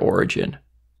of their origin.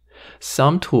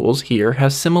 Some tools here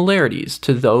have similarities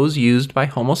to those used by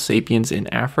Homo sapiens in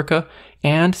Africa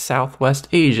and Southwest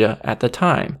Asia at the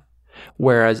time,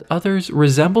 whereas others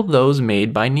resemble those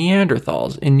made by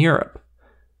Neanderthals in Europe.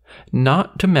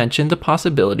 Not to mention the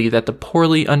possibility that the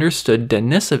poorly understood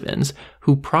Denisovans,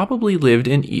 who probably lived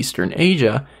in Eastern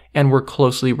Asia and were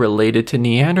closely related to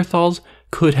Neanderthals,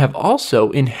 could have also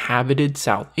inhabited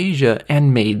South Asia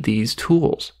and made these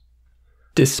tools.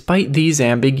 Despite these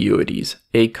ambiguities,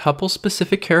 a couple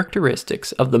specific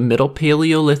characteristics of the Middle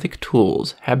Paleolithic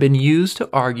tools have been used to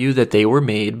argue that they were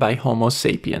made by Homo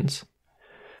sapiens.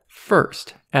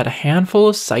 First, at a handful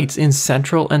of sites in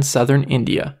central and southern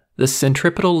India, the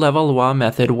centripetal Levallois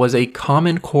method was a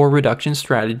common core reduction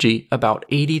strategy about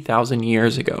 80,000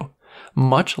 years ago,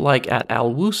 much like at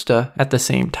Al-Wusta at the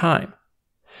same time.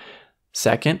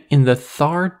 Second, in the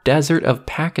Thar Desert of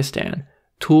Pakistan,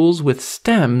 tools with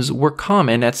stems were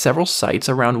common at several sites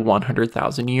around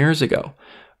 100,000 years ago,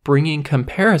 bringing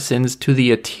comparisons to the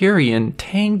Aterian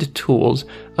tanged tools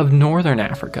of northern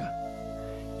Africa.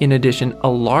 In addition, a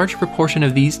large proportion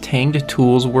of these tanged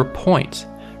tools were points,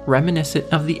 reminiscent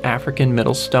of the African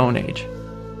Middle Stone Age.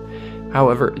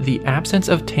 However, the absence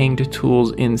of tanged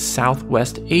tools in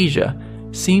Southwest Asia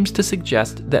seems to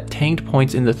suggest that tanged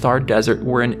points in the Thar Desert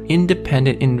were an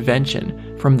independent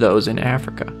invention from those in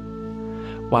Africa.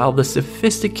 While the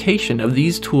sophistication of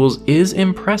these tools is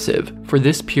impressive for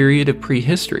this period of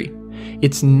prehistory,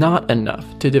 it's not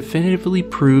enough to definitively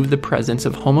prove the presence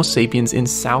of Homo sapiens in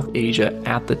South Asia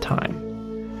at the time.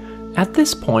 At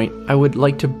this point, I would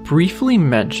like to briefly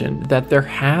mention that there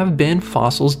have been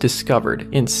fossils discovered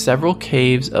in several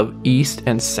caves of East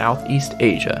and Southeast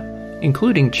Asia,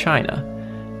 including China,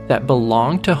 that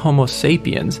belong to Homo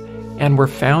sapiens and were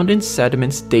found in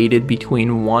sediments dated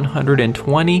between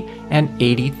 120 and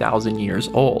 80,000 years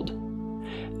old.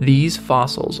 These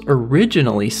fossils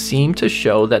originally seem to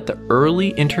show that the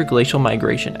early interglacial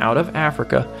migration out of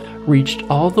Africa reached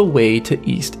all the way to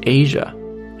East Asia.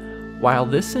 While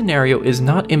this scenario is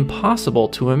not impossible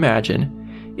to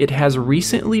imagine, it has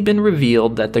recently been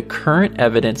revealed that the current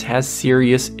evidence has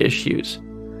serious issues.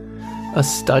 A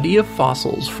study of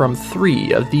fossils from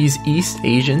 3 of these East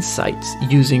Asian sites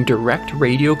using direct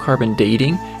radiocarbon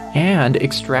dating and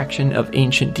extraction of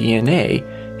ancient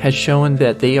DNA has shown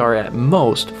that they are at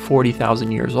most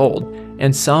 40,000 years old,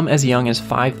 and some as young as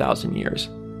 5,000 years.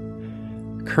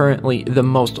 Currently, the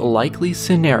most likely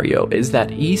scenario is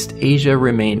that East Asia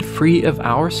remained free of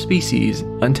our species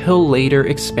until later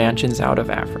expansions out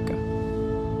of Africa.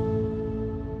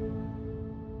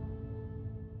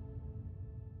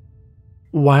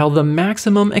 While the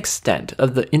maximum extent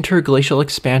of the interglacial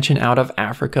expansion out of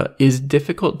Africa is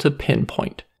difficult to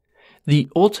pinpoint, the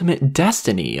ultimate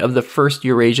destiny of the first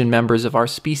Eurasian members of our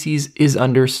species is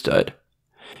understood.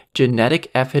 Genetic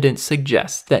evidence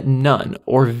suggests that none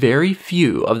or very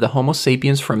few of the Homo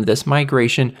sapiens from this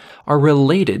migration are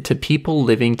related to people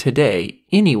living today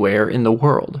anywhere in the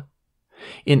world.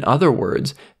 In other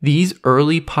words, these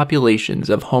early populations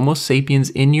of Homo sapiens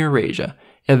in Eurasia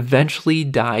eventually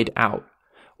died out,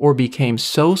 or became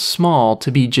so small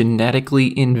to be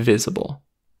genetically invisible.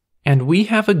 And we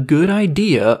have a good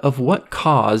idea of what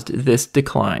caused this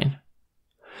decline.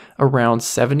 Around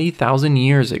 70,000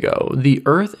 years ago, the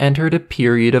Earth entered a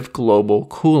period of global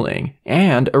cooling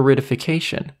and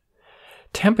aridification.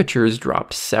 Temperatures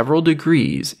dropped several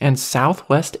degrees, and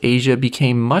Southwest Asia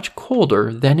became much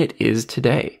colder than it is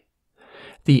today.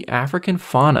 The African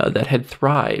fauna that had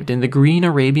thrived in the green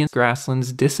Arabian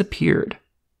grasslands disappeared.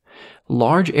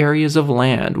 Large areas of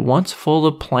land once full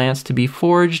of plants to be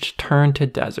foraged turned to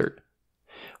desert.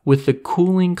 With the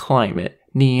cooling climate,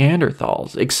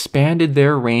 Neanderthals expanded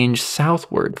their range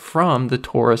southward from the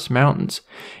Taurus Mountains,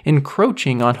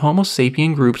 encroaching on Homo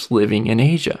sapien groups living in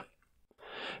Asia.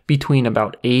 Between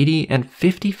about 80 and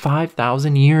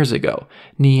 55,000 years ago,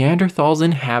 Neanderthals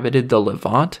inhabited the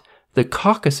Levant, the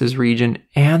Caucasus region,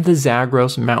 and the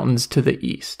Zagros Mountains to the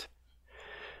east.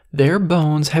 Their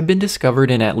bones have been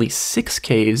discovered in at least 6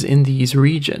 caves in these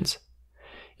regions.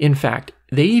 In fact,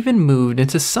 they even moved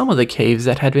into some of the caves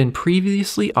that had been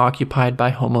previously occupied by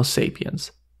Homo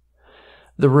sapiens.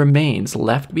 The remains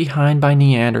left behind by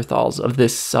Neanderthals of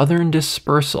this southern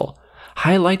dispersal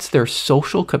highlights their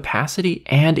social capacity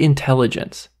and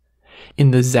intelligence.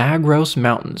 In the Zagros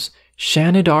Mountains,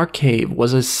 Shanidar Cave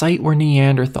was a site where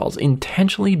Neanderthals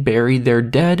intentionally buried their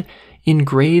dead in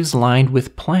graves lined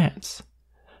with plants.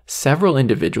 Several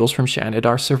individuals from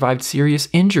Shanidar survived serious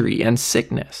injury and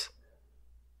sickness.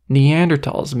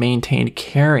 Neanderthals maintained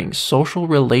caring social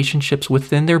relationships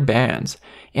within their bands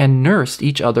and nursed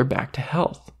each other back to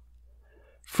health.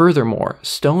 Furthermore,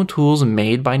 stone tools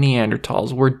made by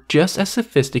Neanderthals were just as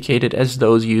sophisticated as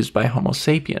those used by Homo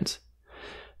sapiens.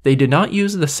 They did not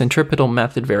use the centripetal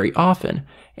method very often,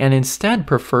 and instead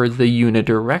preferred the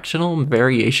unidirectional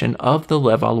variation of the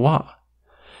Levallois.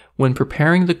 When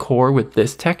preparing the core with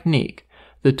this technique,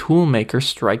 the toolmaker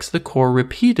strikes the core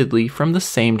repeatedly from the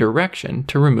same direction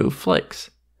to remove flakes.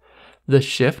 The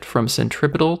shift from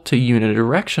centripetal to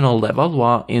unidirectional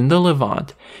Levallois in the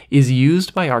Levant is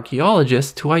used by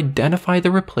archaeologists to identify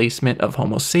the replacement of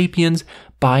Homo sapiens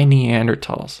by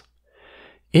Neanderthals.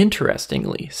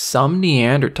 Interestingly, some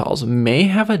Neanderthals may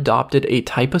have adopted a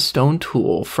type of stone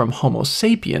tool from Homo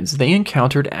sapiens they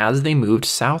encountered as they moved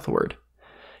southward.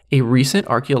 A recent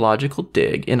archaeological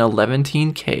dig in a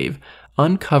Levantine cave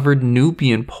uncovered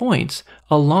Nubian points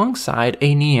alongside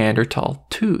a Neanderthal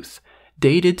tooth,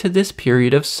 dated to this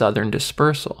period of southern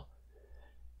dispersal.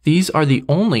 These are the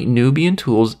only Nubian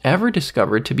tools ever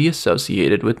discovered to be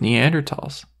associated with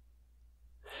Neanderthals.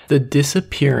 The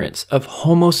disappearance of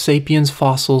Homo sapiens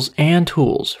fossils and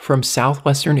tools from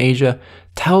southwestern Asia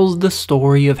tells the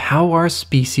story of how our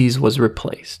species was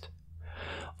replaced.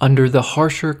 Under the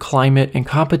harsher climate and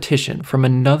competition from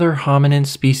another hominin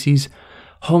species,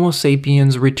 Homo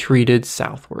sapiens retreated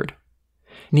southward.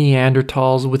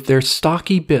 Neanderthals, with their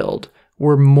stocky build,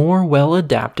 were more well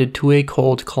adapted to a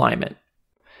cold climate.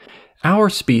 Our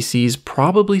species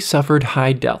probably suffered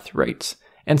high death rates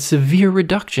and severe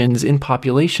reductions in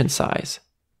population size.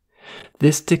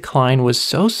 This decline was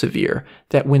so severe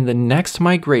that when the next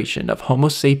migration of Homo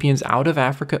sapiens out of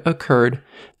Africa occurred,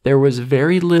 there was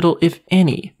very little, if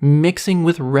any, mixing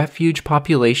with refuge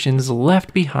populations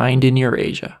left behind in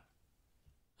Eurasia.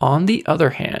 On the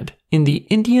other hand, in the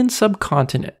Indian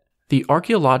subcontinent, the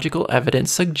archaeological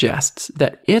evidence suggests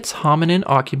that its hominin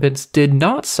occupants did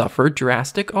not suffer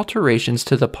drastic alterations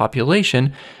to the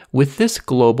population with this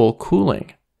global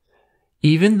cooling.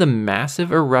 Even the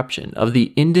massive eruption of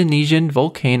the Indonesian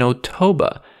volcano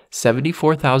Toba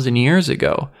 74,000 years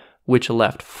ago, which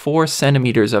left 4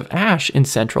 centimeters of ash in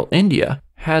central India,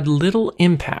 had little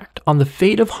impact on the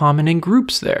fate of hominin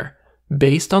groups there,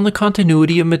 based on the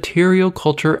continuity of material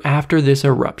culture after this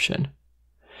eruption.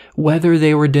 Whether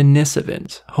they were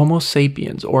Denisovans, Homo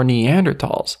sapiens, or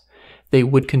Neanderthals, they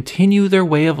would continue their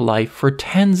way of life for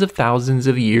tens of thousands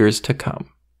of years to come.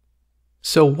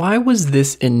 So why was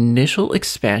this initial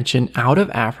expansion out of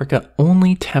Africa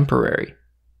only temporary?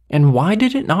 And why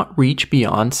did it not reach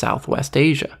beyond Southwest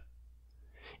Asia?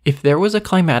 If there was a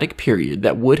climatic period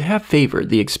that would have favored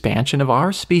the expansion of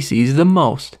our species the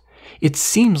most, it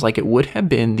seems like it would have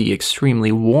been the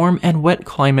extremely warm and wet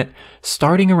climate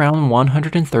starting around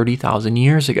 130,000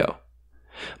 years ago.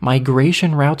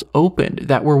 Migration routes opened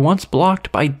that were once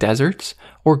blocked by deserts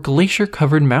or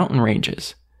glacier-covered mountain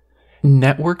ranges.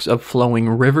 Networks of flowing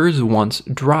rivers, once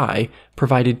dry,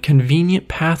 provided convenient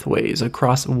pathways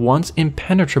across once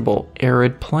impenetrable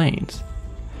arid plains.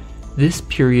 This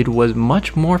period was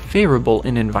much more favorable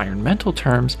in environmental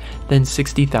terms than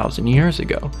 60,000 years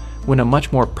ago, when a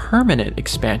much more permanent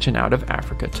expansion out of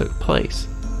Africa took place.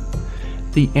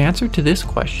 The answer to this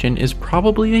question is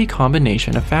probably a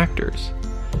combination of factors.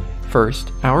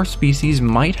 First, our species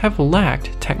might have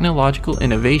lacked technological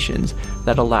innovations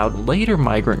that allowed later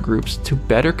migrant groups to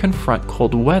better confront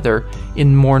cold weather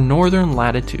in more northern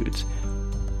latitudes.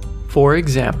 For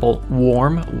example,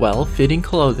 warm, well-fitting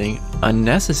clothing,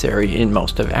 unnecessary in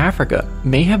most of Africa,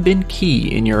 may have been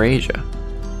key in Eurasia.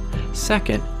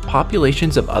 Second,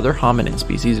 populations of other hominin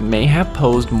species may have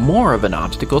posed more of an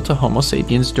obstacle to Homo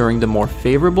sapiens during the more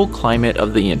favorable climate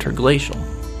of the interglacial.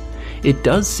 It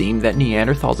does seem that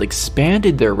Neanderthals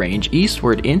expanded their range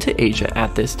eastward into Asia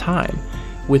at this time,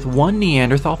 with one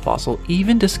Neanderthal fossil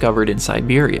even discovered in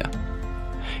Siberia.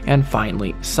 And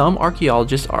finally, some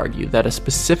archaeologists argue that a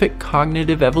specific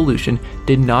cognitive evolution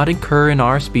did not occur in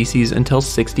our species until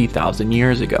 60,000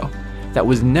 years ago, that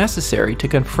was necessary to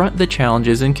confront the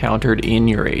challenges encountered in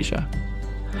Eurasia.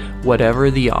 Whatever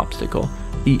the obstacle,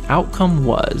 the outcome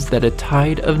was that a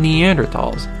tide of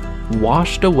Neanderthals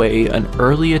washed away an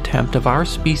early attempt of our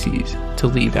species to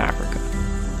leave Africa.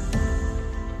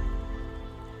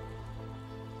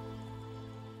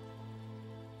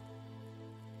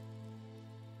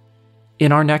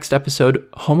 In our next episode,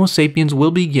 Homo sapiens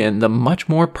will begin the much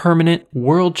more permanent,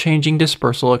 world-changing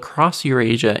dispersal across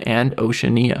Eurasia and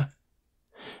Oceania.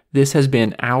 This has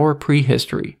been our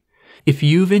Prehistory. If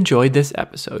you've enjoyed this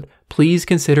episode, please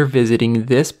consider visiting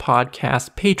this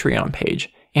podcast Patreon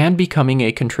page and becoming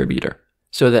a contributor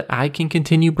so that I can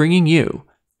continue bringing you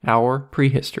our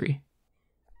Prehistory.